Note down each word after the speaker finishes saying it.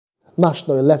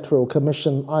National Electoral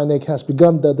Commission INEC has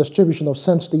begun the distribution of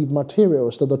sensitive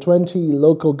materials to the 20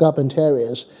 local government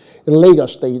areas in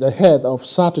Lagos State ahead of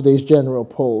Saturday's general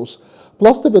polls.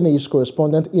 Plus, the News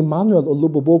correspondent Emmanuel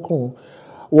Olubobokun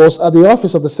was at the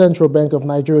office of the Central Bank of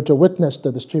Nigeria to witness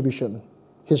the distribution.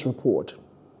 His report.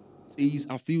 It is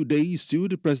a few days to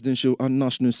the presidential and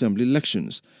National Assembly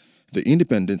elections. The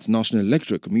Independent National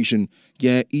Electoral Commission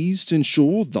here is to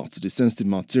ensure that the sensitive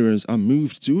materials are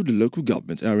moved to the local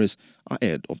government areas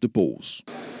ahead of the polls.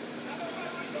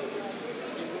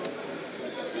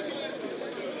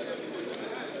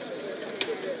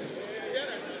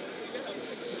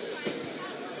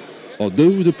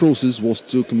 Although the process was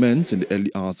to commence in the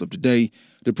early hours of the day,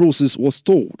 the process was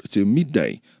stalled till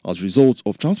midday as a result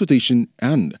of transportation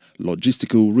and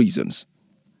logistical reasons.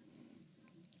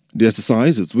 The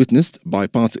exercise is witnessed by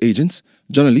party agents,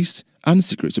 journalists, and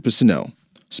security personnel.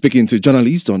 Speaking to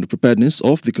journalists on the preparedness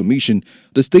of the commission,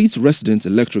 the state's resident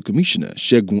electoral commissioner,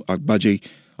 Segun Agbaje,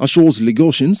 assures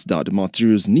Lagosians that the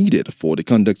materials needed for the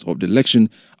conduct of the election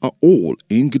are all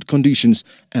in good conditions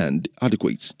and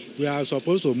adequate. We are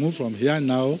supposed to move from here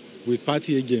now with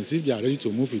party agents if they are ready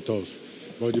to move with us.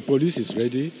 But the police is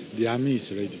ready, the army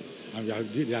is ready. And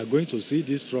they are going to see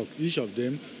this truck, each of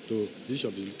them, to each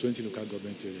of the 20 local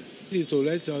government areas. This is to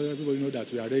let everybody know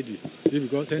that we are ready.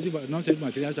 Because non-sensitive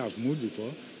materials have moved before.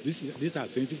 These are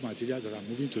sensitive materials that are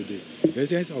moving today. The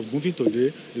essence of moving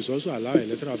today is also allow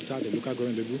electoral officers at the local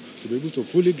government level to be able to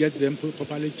fully get them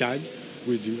properly charged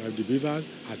with the beavers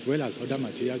as well as other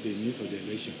materials they need for the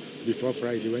election before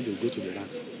Friday when they go to the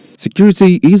ranks.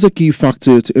 Security is a key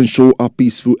factor to ensure a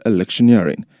peaceful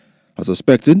electioneering. As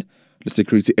expected, the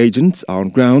security agents are on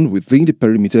ground within the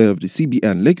perimeter of the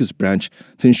CBN Lagos branch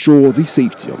to ensure the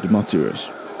safety of the materials.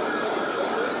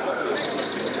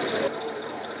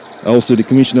 Also, the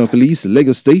Commissioner of Police,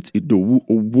 Lagos State, Idowu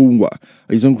Obunwa,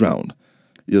 is on ground.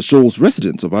 He assures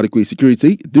residents of adequate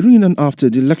security during and after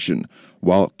the election,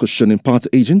 while cautioning party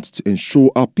agents to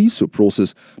ensure a peaceful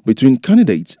process between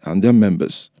candidates and their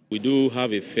members. We do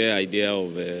have a fair idea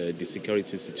of the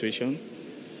security situation.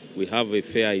 We have a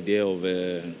fair idea of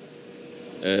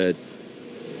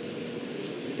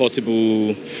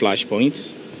possible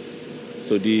flashpoints.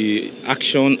 So the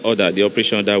action order, the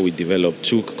operation order we developed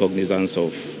took cognizance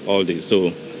of all this.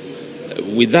 So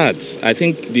with that, I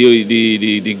think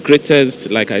the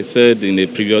greatest, like I said in the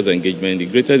previous engagement, the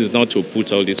greatest is not to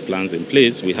put all these plans in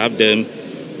place. We have them,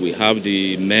 we have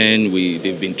the men,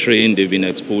 they've been trained, they've been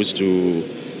exposed to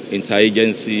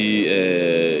interagency,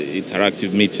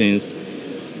 interactive meetings.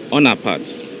 On our part,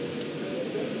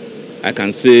 I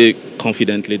can say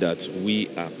confidently that we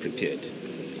are prepared.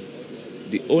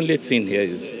 The only thing here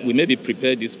is we may be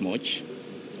prepared this much,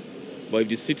 but if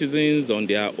the citizens on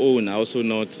their own are also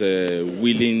not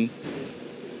willing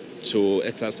to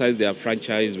exercise their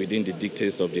franchise within the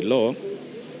dictates of the law,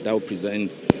 that will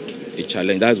present a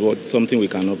challenge. That's something we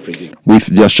cannot predict. With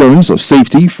the assurance of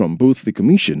safety from both the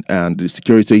Commission and the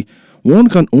security, one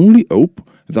can only hope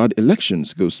that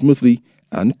elections go smoothly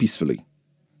and peacefully.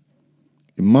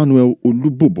 Emmanuel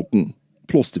Olubobokun,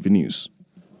 Plus TV News.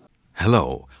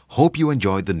 Hello, hope you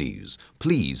enjoyed the news.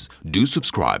 Please do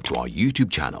subscribe to our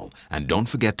YouTube channel and don't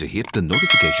forget to hit the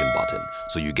notification button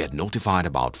so you get notified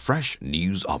about fresh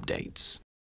news updates.